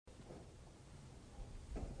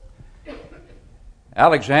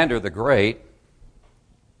Alexander the Great,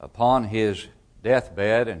 upon his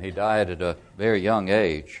deathbed, and he died at a very young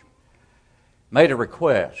age, made a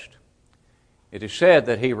request. It is said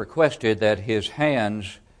that he requested that his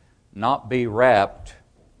hands not be wrapped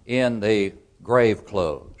in the grave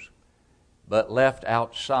clothes, but left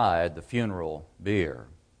outside the funeral bier,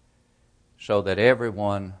 so that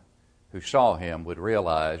everyone who saw him would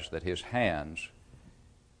realize that his hands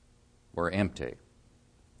were empty.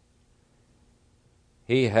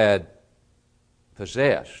 He had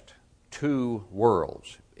possessed two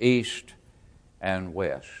worlds, east and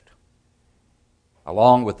west,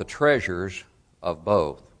 along with the treasures of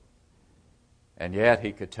both. And yet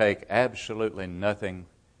he could take absolutely nothing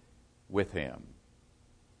with him.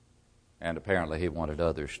 And apparently he wanted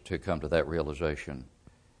others to come to that realization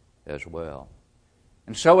as well.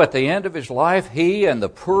 And so at the end of his life, he and the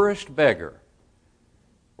poorest beggar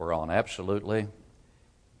were on absolutely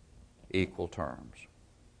equal terms.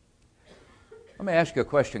 Let me ask you a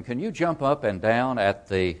question. Can you jump up and down at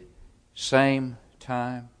the same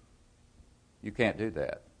time? You can't do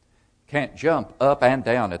that. You can't jump up and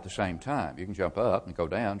down at the same time. You can jump up and go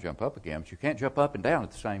down, jump up again, but you can't jump up and down at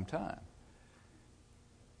the same time.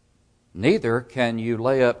 Neither can you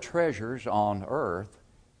lay up treasures on earth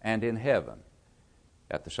and in heaven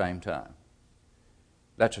at the same time.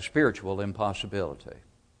 That's a spiritual impossibility.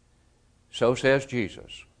 So says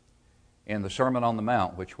Jesus in the Sermon on the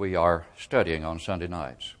Mount, which we are studying on Sunday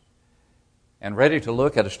nights. And ready to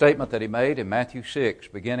look at a statement that he made in Matthew 6,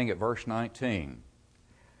 beginning at verse 19,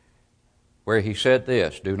 where he said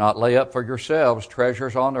this, "Do not lay up for yourselves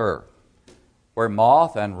treasures on earth, where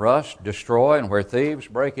moth and rust destroy and where thieves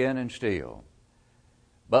break in and steal.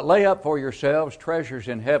 But lay up for yourselves treasures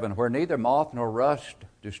in heaven, where neither moth nor rust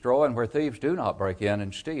destroy and where thieves do not break in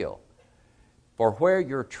and steal. For where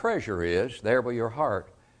your treasure is, there will your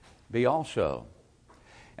heart be also."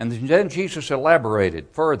 And then Jesus elaborated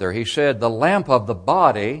further. He said, "The lamp of the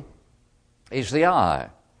body is the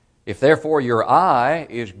eye. If therefore your eye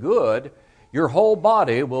is good, your whole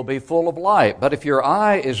body will be full of light. But if your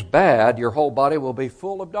eye is bad, your whole body will be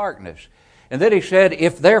full of darkness." And then he said,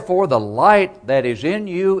 "If therefore the light that is in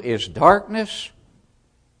you is darkness,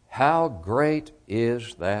 how great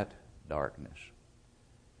is that darkness?"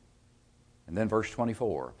 And then verse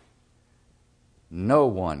 24, "No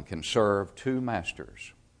one can serve two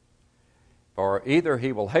masters. For either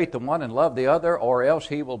he will hate the one and love the other, or else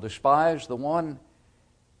he will despise the one,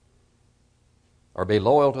 or be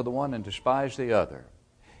loyal to the one and despise the other."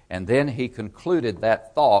 And then he concluded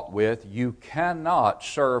that thought with, "You cannot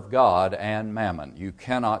serve God and mammon." You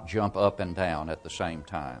cannot jump up and down at the same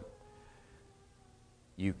time.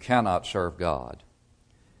 You cannot serve God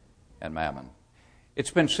and mammon.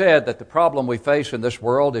 It's been said that the problem we face in this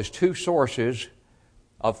world is two sources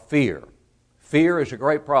of fear. Fear is a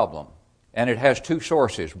great problem, and it has two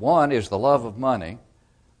sources. One is the love of money,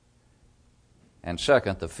 and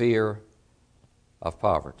second, the fear of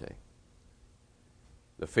poverty.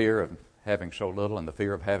 The fear of having so little and the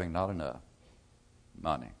fear of having not enough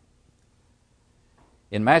money.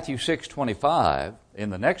 In Matthew 6:25,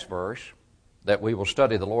 in the next verse that we will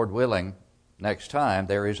study, the Lord willing, next time,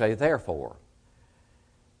 there is a therefore.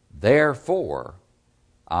 "Therefore,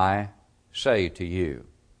 I say to you,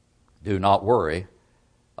 do not worry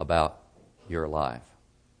about your life."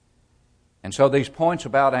 And so these points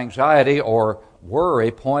about anxiety or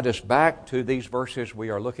worry point us back to these verses we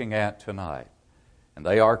are looking at tonight. And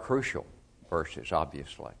they are crucial verses,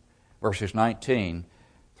 obviously. Verses 19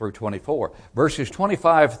 through 24. Verses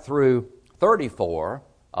 25 through 34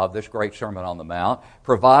 of this great Sermon on the Mount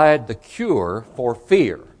provide the cure for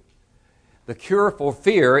fear. The cure for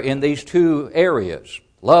fear in these two areas,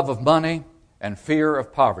 love of money and fear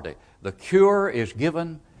of poverty. The cure is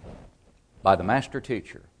given by the Master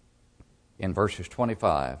Teacher in verses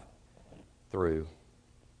 25 through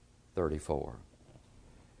 34.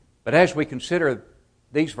 But as we consider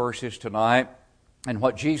these verses tonight and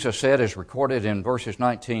what Jesus said is recorded in verses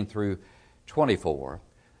 19 through 24,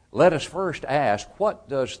 let us first ask, what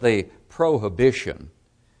does the prohibition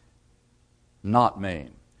not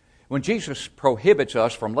mean? When Jesus prohibits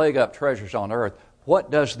us from laying up treasures on earth,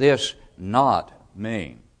 what does this not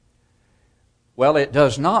mean? Well, it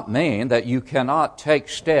does not mean that you cannot take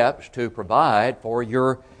steps to provide for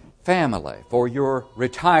your family, for your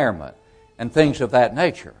retirement, and things of that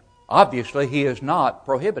nature. Obviously, he is not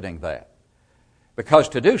prohibiting that, because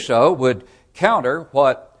to do so would counter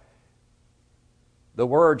what the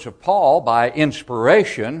words of Paul, by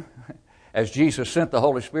inspiration, as Jesus sent the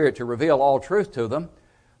Holy Spirit to reveal all truth to them,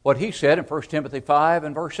 what he said in 1 Timothy 5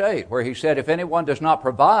 and verse 8, where he said, "If anyone does not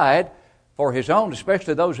provide for his own,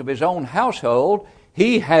 especially those of his own household,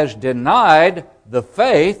 he has denied the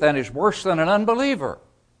faith and is worse than an unbeliever.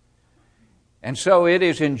 And so it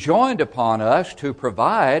is enjoined upon us to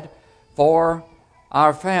provide for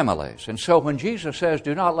our families. And so when Jesus says,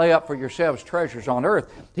 do not lay up for yourselves treasures on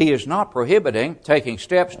earth, he is not prohibiting taking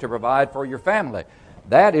steps to provide for your family.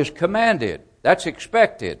 That is commanded. That's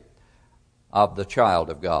expected of the child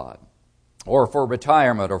of God. Or for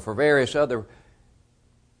retirement or for various other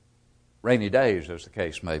rainy days, as the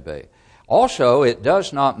case may be. Also, it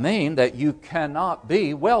does not mean that you cannot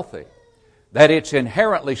be wealthy. That it's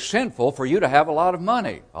inherently sinful for you to have a lot of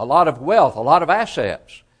money, a lot of wealth, a lot of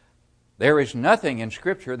assets. There is nothing in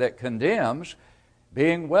Scripture that condemns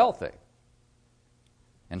being wealthy.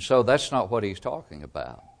 And so that's not what he's talking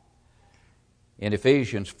about. In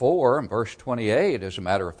Ephesians 4 and verse 28, as a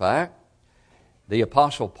matter of fact, the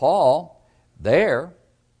Apostle Paul there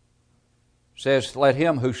says, let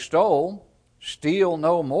him who stole steal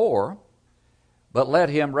no more, but let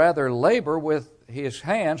him rather labor with his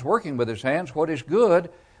hands, working with his hands, what is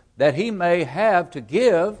good, that he may have to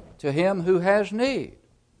give to him who has need.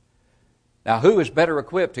 Now, who is better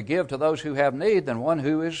equipped to give to those who have need than one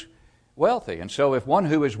who is wealthy? And so if one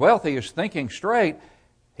who is wealthy is thinking straight,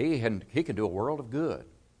 he can do a world of good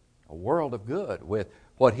with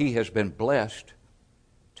what he has been blessed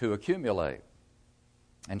to accumulate.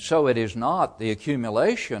 And so it is not the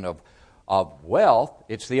accumulation of wealth,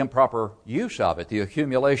 it's the improper use of it, the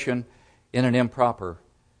accumulation in an improper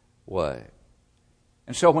way.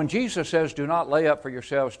 And so when Jesus says, do not lay up for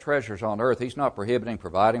yourselves treasures on earth, he's not prohibiting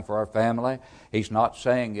providing for our family. He's not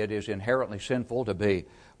saying it is inherently sinful to be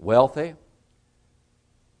wealthy.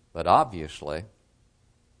 But obviously,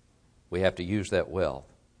 we have to use that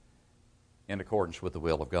wealth in accordance with the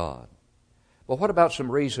will of God. But what about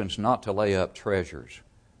some reasons not to lay up treasures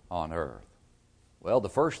on earth? Well, the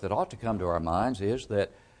first that ought to come to our minds is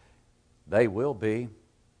that they will be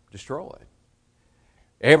destroyed.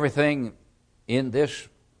 Everything in this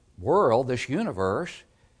world, this universe,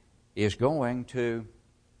 is going to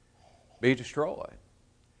be destroyed.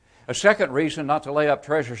 A second reason not to lay up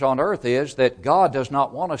treasures on earth is that God does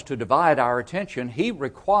not want us to divide our attention. He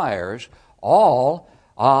requires all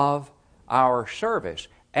of our service.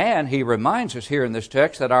 And he reminds us here in this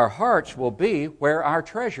text that our hearts will be where our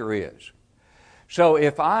treasure is. So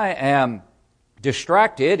if I am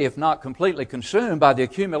distracted, if not completely consumed by the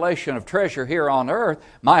accumulation of treasure here on earth,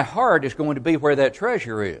 my heart is going to be where that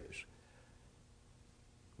treasure is,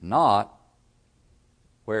 not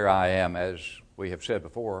where I am, as we have said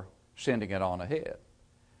before, sending it on ahead.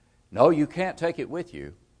 No, you can't take it with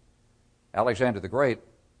you. Alexander the Great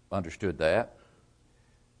understood that,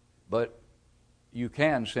 but you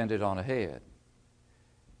can send it on ahead.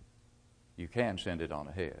 You can send it on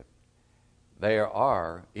ahead. There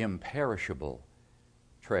are imperishable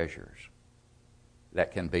treasures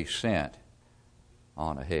that can be sent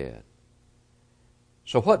on ahead.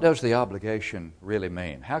 So what does the obligation really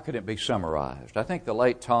mean? How could it be summarized? I think the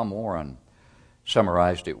late Tom Warren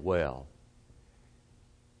summarized it well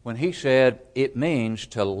when he said it means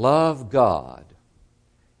to love God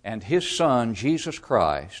and His Son, Jesus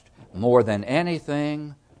Christ, more than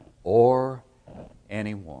anything or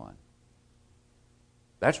anyone.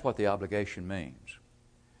 That's what the obligation means.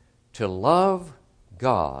 To love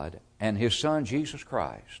God and His Son, Jesus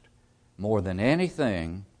Christ, more than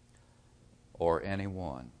anything or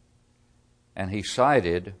anyone. And he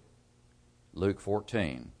cited Luke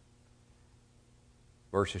 14,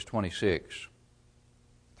 verses 26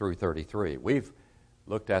 through 33. We've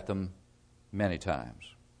looked at them many times.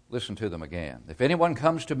 Listen to them again. If anyone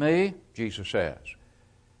comes to me, Jesus says,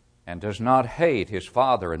 and does not hate his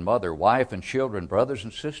father and mother, wife and children, brothers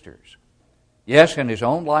and sisters, yes, in his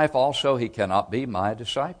own life also he cannot be my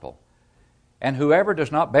disciple. And whoever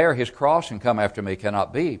does not bear his cross and come after me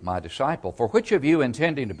cannot be my disciple. For which of you,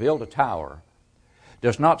 intending to build a tower,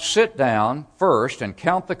 does not sit down first and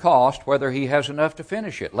count the cost, whether he has enough to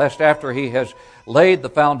finish it, lest after he has laid the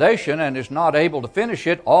foundation and is not able to finish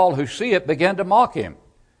it, all who see it begin to mock him,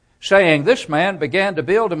 saying, this man began to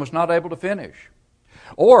build and was not able to finish?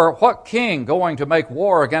 Or what king going to make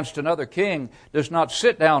war against another king does not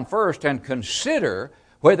sit down first and consider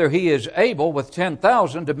whether he is able with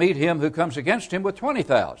 10,000 to meet him who comes against him with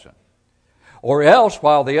 20,000? Or else,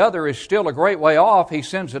 while the other is still a great way off, he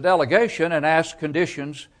sends a delegation and asks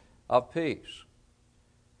conditions of peace.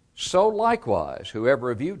 So likewise,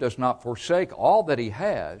 whoever of you does not forsake all that he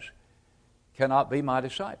has cannot be my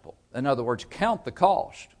disciple. In other words, count the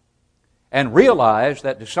cost and realize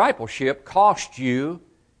that discipleship costs you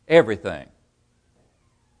everything.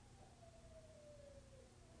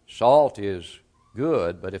 Salt is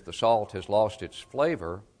good, but if the salt has lost its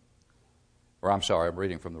flavor, Or I'm sorry, I'm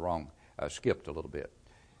reading from the wrong, skipped a little bit.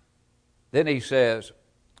 Then he says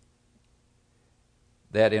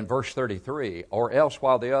that in verse 33, or else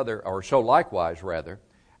while the other, or so likewise rather,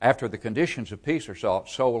 after the conditions of peace are sought,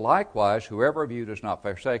 so likewise whoever of you does not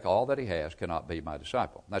forsake all that he has cannot be my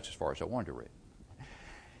disciple. That's as far as I wanted to read.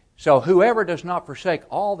 So whoever does not forsake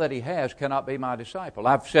all that he has cannot be my disciple.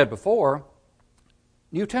 I've said before,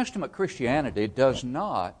 New Testament Christianity does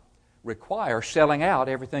not require selling out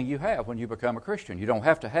everything you have when you become a Christian. You don't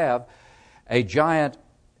have to have a giant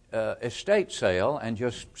estate sale and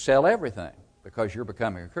just sell everything because you're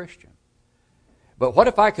becoming a Christian. But what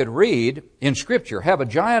if I could read in Scripture, have a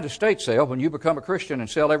giant estate sale when you become a Christian and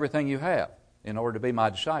sell everything you have in order to be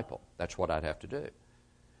my disciple? That's what I'd have to do.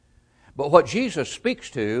 But what Jesus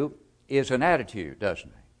speaks to is an attitude, doesn't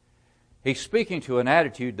he? He's speaking to an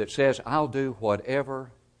attitude that says, I'll do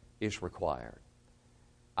whatever is required.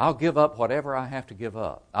 I'll give up whatever I have to give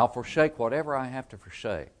up. I'll forsake whatever I have to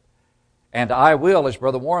forsake. And I will, as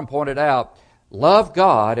Brother Warren pointed out, love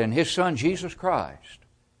God and His Son Jesus Christ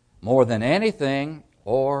more than anything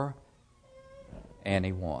or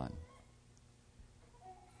anyone.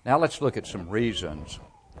 Now let's look at some reasons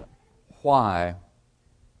why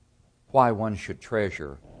one should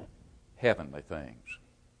treasure heavenly things.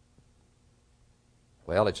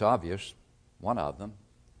 Well, it's obvious, one of them,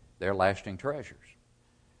 they're lasting treasures.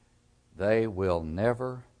 They will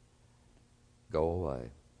never go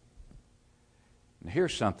away. And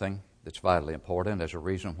here's something that's vitally important as a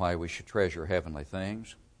reason why we should treasure heavenly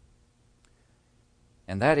things.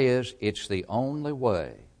 And that is, it's the only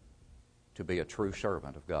way to be a true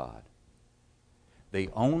servant of God. The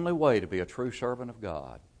only way to be a true servant of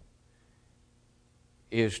God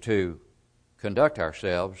is to conduct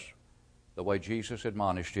ourselves the way Jesus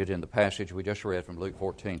admonished it in the passage we just read from Luke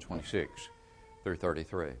 14:26 through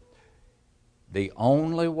 33. The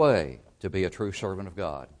only way to be a true servant of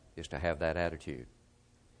God is to have that attitude.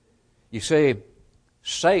 You see,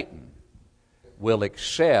 Satan will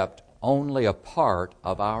accept only a part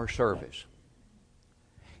of our service.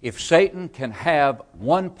 If Satan can have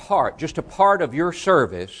one part, just a part of your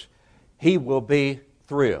service, he will be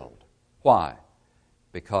thrilled. Why?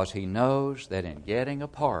 Because he knows that in getting a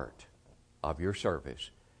part of your service,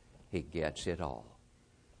 he gets it all.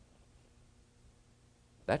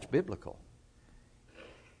 That's biblical.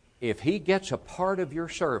 If he gets a part of your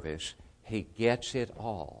service, he gets it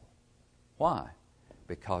all. Why?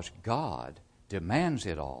 Because God demands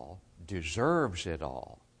it all, deserves it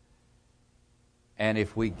all. And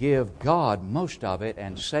if we give God most of it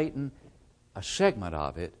and Satan a segment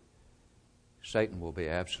of it, Satan will be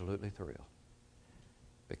absolutely thrilled.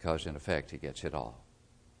 Because in effect, he gets it all.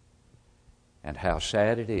 And how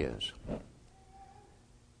sad it is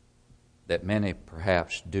that many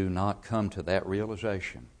perhaps do not come to that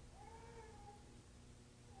realization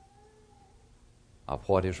of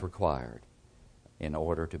what is required in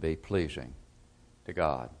order to be pleasing to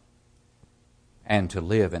God and to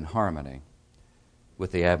live in harmony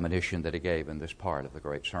with the admonition that he gave in this part of the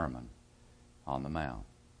great Sermon on the Mount.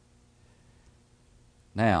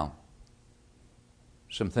 Now,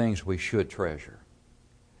 some things we should treasure.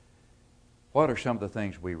 What are some of the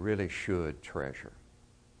things we really should treasure?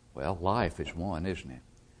 Well, life is one, isn't it?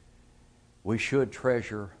 We should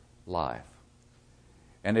treasure life.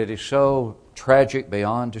 And it is so tragic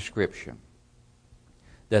beyond description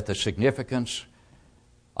that the significance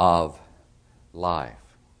of life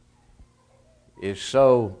is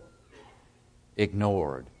so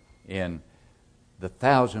ignored in the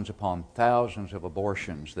thousands upon thousands of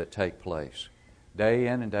abortions that take place day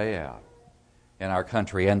in and day out in our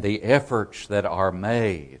country, and the efforts that are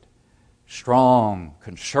made, strong,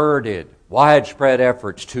 concerted, widespread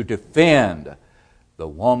efforts to defend the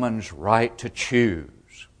woman's right to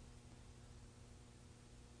choose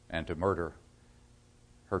and to murder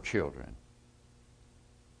her children.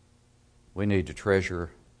 We need to treasure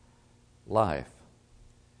life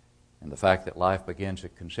and the fact that life begins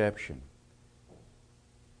at conception,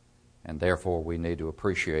 and therefore we need to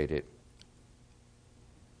appreciate it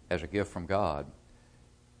as a gift from God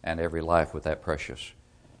and every life with that precious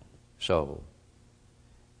soul.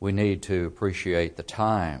 We need to appreciate the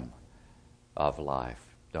time of life,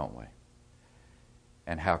 don't we?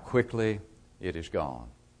 And how quickly it is gone.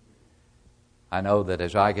 I know that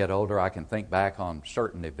as I get older, I can think back on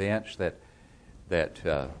certain events that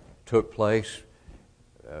took place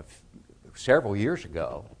several years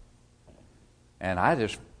ago, and I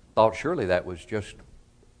just thought surely that was just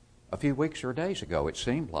a few weeks or days ago, it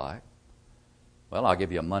seemed like. Well, I'll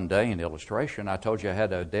give you a mundane illustration. I told you I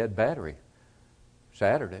had a dead battery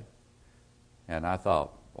Saturday, and I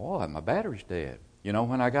thought, boy, my battery's dead. You know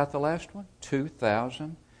when I got the last one?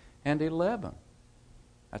 2011.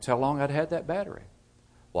 That's how long I'd had that battery.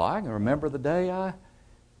 Well, I can remember the day I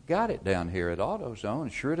got it down here at AutoZone.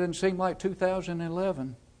 It sure didn't seem like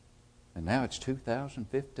 2011. And now it's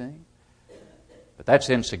 2015. But that's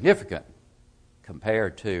insignificant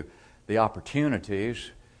compared to the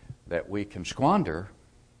opportunities that we can squander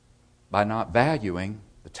by not valuing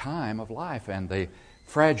the time of life and the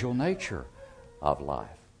fragile nature of life.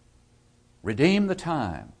 Redeem the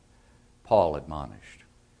time, Paul admonished.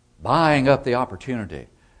 Buying up the opportunity,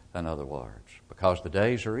 in other words, because the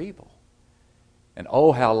days are evil. And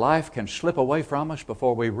oh, how life can slip away from us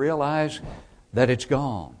before we realize that it's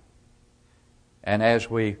gone. And as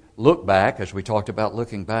we look back, as we talked about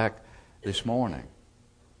looking back this morning,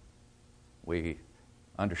 we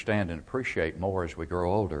understand and appreciate more as we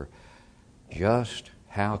grow older just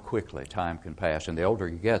how quickly time can pass. And the older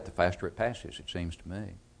you get, the faster it passes, it seems to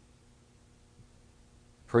me.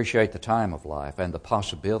 Appreciate the time of life and the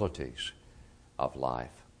possibilities of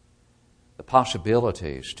life. The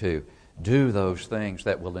possibilities to do those things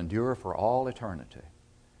that will endure for all eternity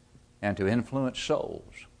and to influence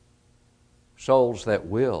souls. Souls that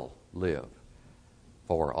will live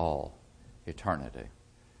for all eternity.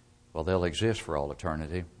 Well, they'll exist for all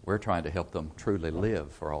eternity. We're trying to help them truly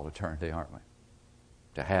live for all eternity, aren't we?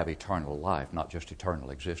 To have eternal life, not just eternal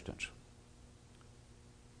existence.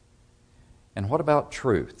 And what about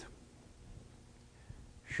truth?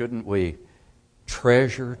 Shouldn't we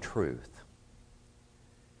treasure truth?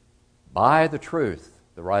 Buy the truth,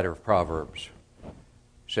 the writer of Proverbs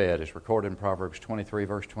said, is recorded in Proverbs 23,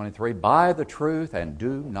 verse 23, buy the truth and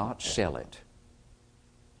do not sell it.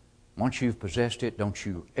 Once you've possessed it, don't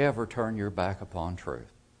you ever turn your back upon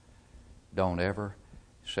truth. Don't ever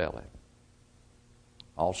sell it.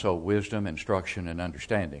 Also, wisdom, instruction, and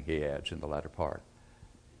understanding, he adds in the latter part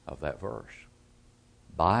of that verse.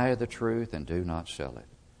 Buy the truth and do not sell it.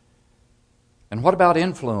 And what about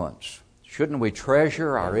influence? Shouldn't we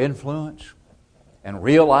treasure our influence and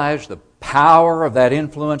realize the power of that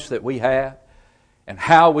influence that we have and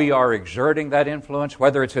how we are exerting that influence,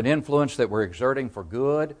 whether it's an influence that we're exerting for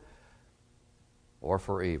good or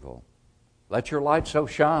for evil? Let your light so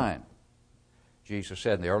shine, Jesus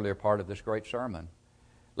said in the earlier part of this great sermon.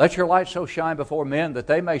 Let your light so shine before men that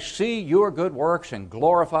they may see your good works and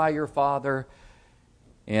glorify your Father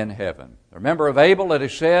in heaven. Remember of Abel it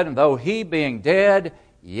is said, and though he being dead,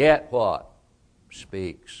 yet what?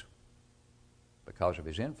 Speaks. Because of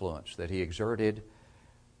his influence that he exerted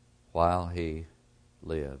while he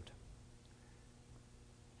lived.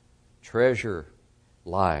 Treasure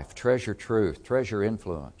life, treasure truth, treasure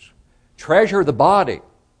influence. Treasure the body.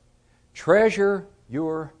 Treasure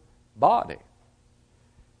your body.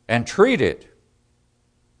 And treat it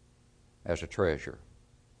as a treasure.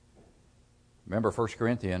 Remember 1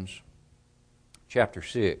 Corinthians chapter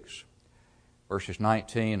 6, verses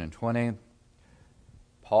 19 and 20.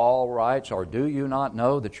 Paul writes, or do you not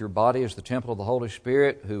know that your body is the temple of the Holy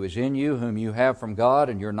Spirit who is in you, whom you have from God,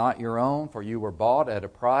 and you're not your own, for you were bought at a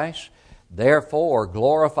price. Therefore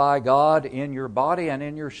glorify God in your body and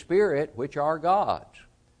in your spirit, which are God's.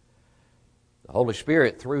 The Holy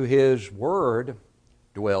Spirit, through His Word,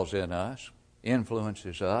 dwells in us,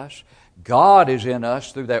 influences us. God is in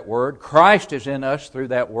us through that Word. Christ is in us through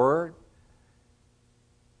that Word.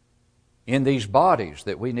 In these bodies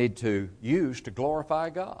that we need to use to glorify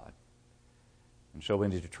God. And so we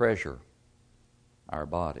need to treasure our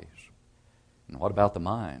bodies. And what about the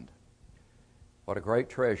mind? What a great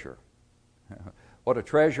treasure. What a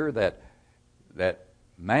treasure that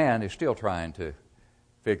man is still trying to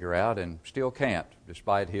figure out and still can't,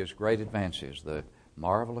 despite his great advances, the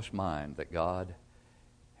marvelous mind that God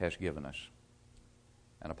has given us.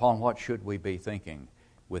 And upon what should we be thinking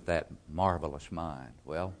with that marvelous mind?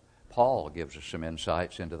 Well, Paul gives us some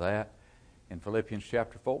insights into that in Philippians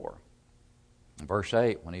chapter 4. In verse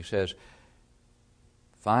 8, when he says,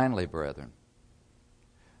 finally, brethren,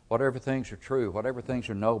 whatever things are true, whatever things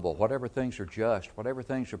are noble, whatever things are just, whatever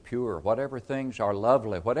things are pure, whatever things are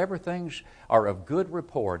lovely, whatever things are of good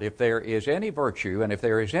report, if there is any virtue and if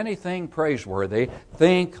there is anything praiseworthy,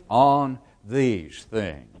 think on these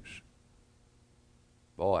things.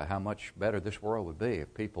 Boy, how much better this world would be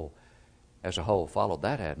if people as a whole followed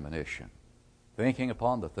that admonition. Thinking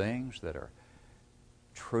upon the things that are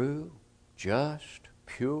true, just,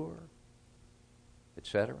 pure,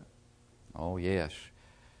 etc. Oh, yes.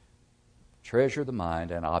 Treasure the mind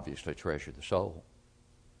and obviously treasure the soul.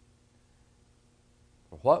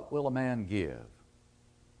 For what will a man give?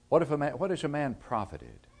 What is a man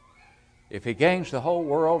profited if he gains the whole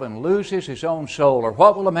world and loses his own soul? Or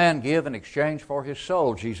what will a man give in exchange for his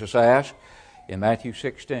soul? Jesus asked in Matthew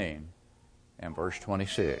 16 and verse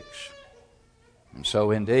 26. And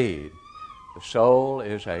so indeed, the soul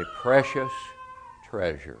is a precious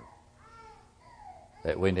treasure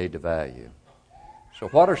that we need to value. So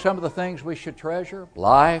what are some of the things we should treasure?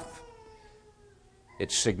 Life,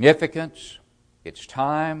 its significance, its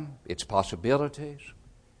time, its possibilities,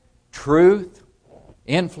 truth,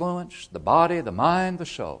 influence, the body, the mind, the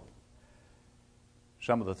soul.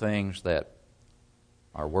 Some of the things that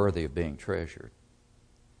are worthy of being treasured.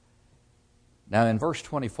 Now in verse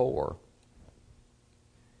 24,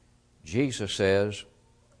 Jesus says,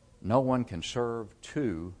 no one can serve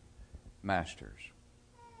two masters.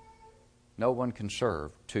 No one can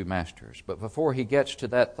serve two masters. But before he gets to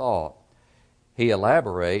that thought, he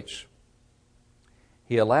elaborates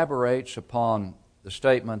upon the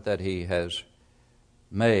statement that he has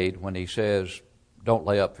made when he says, don't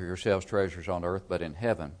lay up for yourselves treasures on earth, but in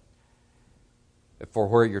heaven. For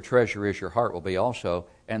where your treasure is, your heart will be also.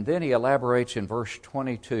 And then he elaborates in verse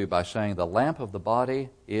 22 by saying, the lamp of the body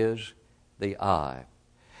is the eye.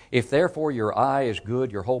 If therefore your eye is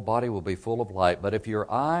good, your whole body will be full of light. But if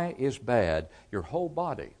your eye is bad, your whole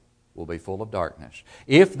body will be full of darkness.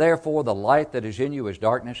 If therefore the light that is in you is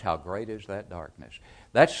darkness, how great is that darkness?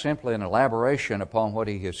 That's simply an elaboration upon what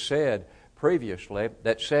he has said previously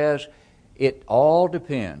that says it all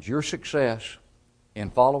depends. Your success in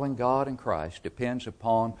following God and Christ depends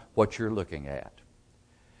upon what you're looking at.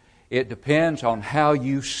 It depends on how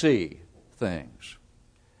you see things.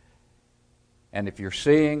 And if you're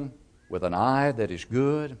seeing with an eye that is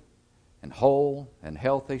good and whole and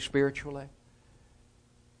healthy spiritually,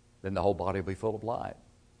 then the whole body will be full of light.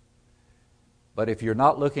 But if you're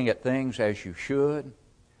not looking at things as you should,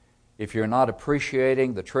 if you're not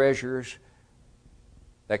appreciating the treasures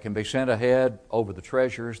that can be sent ahead over the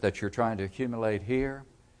treasures that you're trying to accumulate here,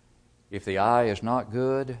 if the eye is not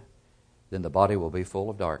good, then the body will be full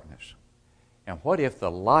of darkness. And what if the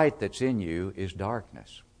light that's in you is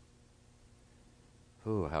darkness?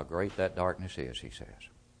 Ooh, how great that darkness is, he says.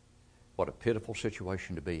 What a pitiful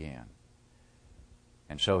situation to be in.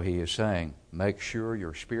 And so he is saying, make sure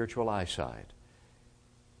your spiritual eyesight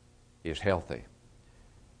is healthy.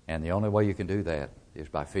 And the only way you can do that is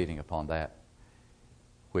by feeding upon that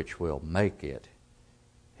which will make it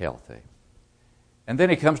healthy. And then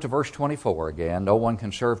he comes to verse 24 again. No one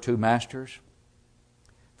can serve two masters,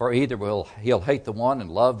 for either he'll hate the one and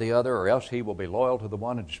love the other, or else he will be loyal to the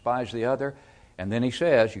one and despise the other. And then he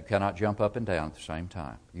says, you cannot jump up and down at the same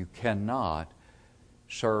time. You cannot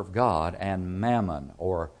serve God and mammon,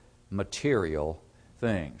 or material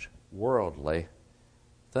things, worldly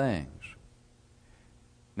things.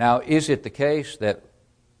 Now, is it the case that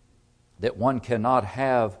one cannot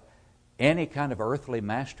have any kind of earthly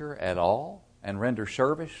master at all and render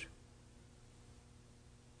service?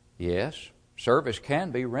 Yes, service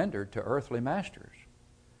can be rendered to earthly masters.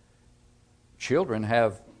 Children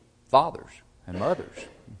have fathers and mothers,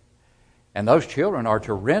 and those children are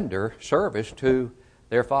to render service to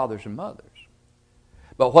their fathers and mothers.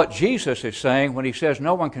 But what Jesus is saying when he says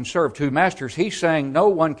no one can serve two masters, he's saying no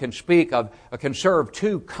one can can serve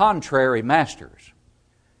two contrary masters.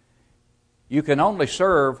 You can only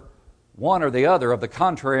serve one or the other of the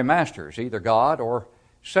contrary masters, either God or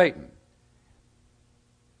Satan.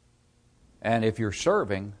 And if you're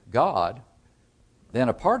serving God, then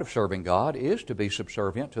a part of serving God is to be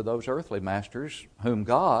subservient to those earthly masters whom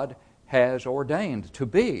God has ordained to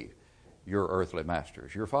be your earthly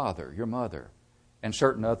masters, your father, your mother, and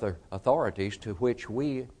certain other authorities to which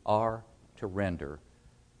we are to render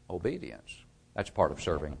obedience. That's part of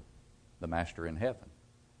serving the master in heaven.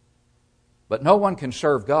 But no one can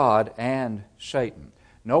serve God and Satan.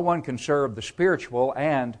 No one can serve the spiritual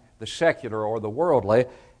and the secular or the worldly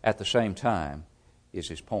at the same time, is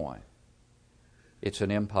his point. It's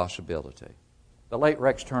an impossibility. The late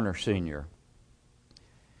Rex Turner Sr.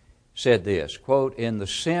 said this, quote, in the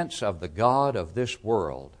sense of the God of this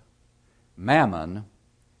world, mammon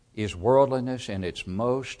is worldliness in its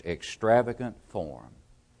most extravagant form.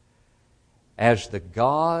 As the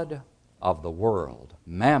God of the world,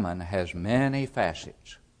 mammon has many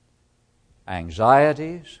facets.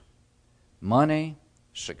 Anxieties, money,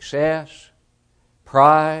 success,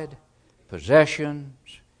 pride, possessions,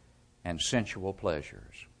 and sensual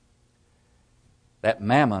pleasures. That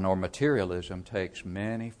mammon or materialism takes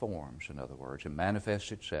many forms, in other words, and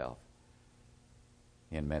manifests itself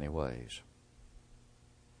in many ways.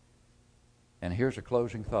 And here's a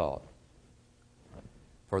closing thought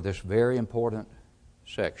for this very important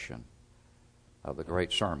section of the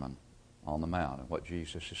great Sermon on the Mount and what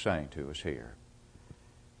Jesus is saying to us here.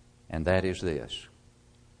 And that is this: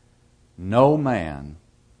 no man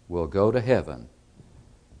will go to heaven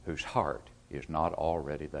whose heart is not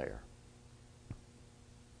already there.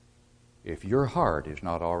 If your heart is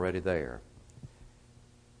not already there,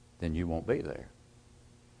 then you won't be there,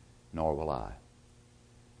 nor will I.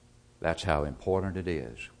 That's how important it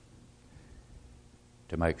is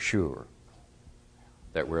to make sure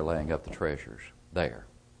that we're laying up the treasures there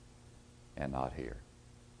and not here.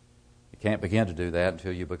 You can't begin to do that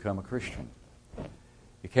until you become a Christian.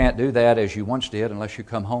 You can't do that as you once did unless you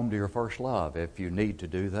come home to your first love, if you need to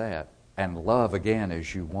do that, and love again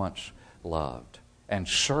as you once loved, and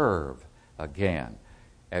serve again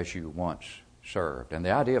as you once served. And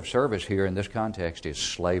the idea of service here in this context is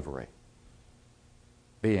slavery,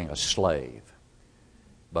 being a slave,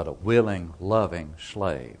 but a willing, loving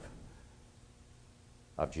slave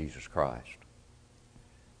of Jesus Christ.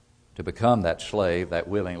 To become that slave, that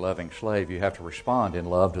willing, loving slave, you have to respond in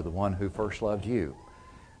love to the one who first loved you,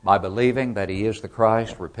 by believing that He is the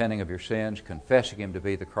Christ, repenting of your sins, confessing Him to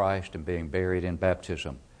be the Christ, and being buried in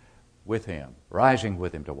baptism with Him, rising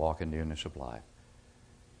with Him to walk in newness of life.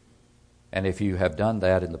 And if you have done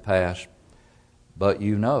that in the past, but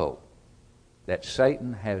you know that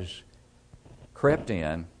Satan has crept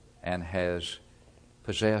in and has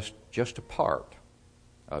possessed just a part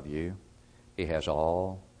of you, he has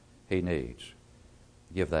all he needs.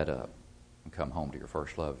 Give that up and come home to your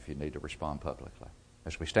first love if you need to respond publicly.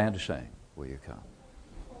 As we stand to sing, will you come?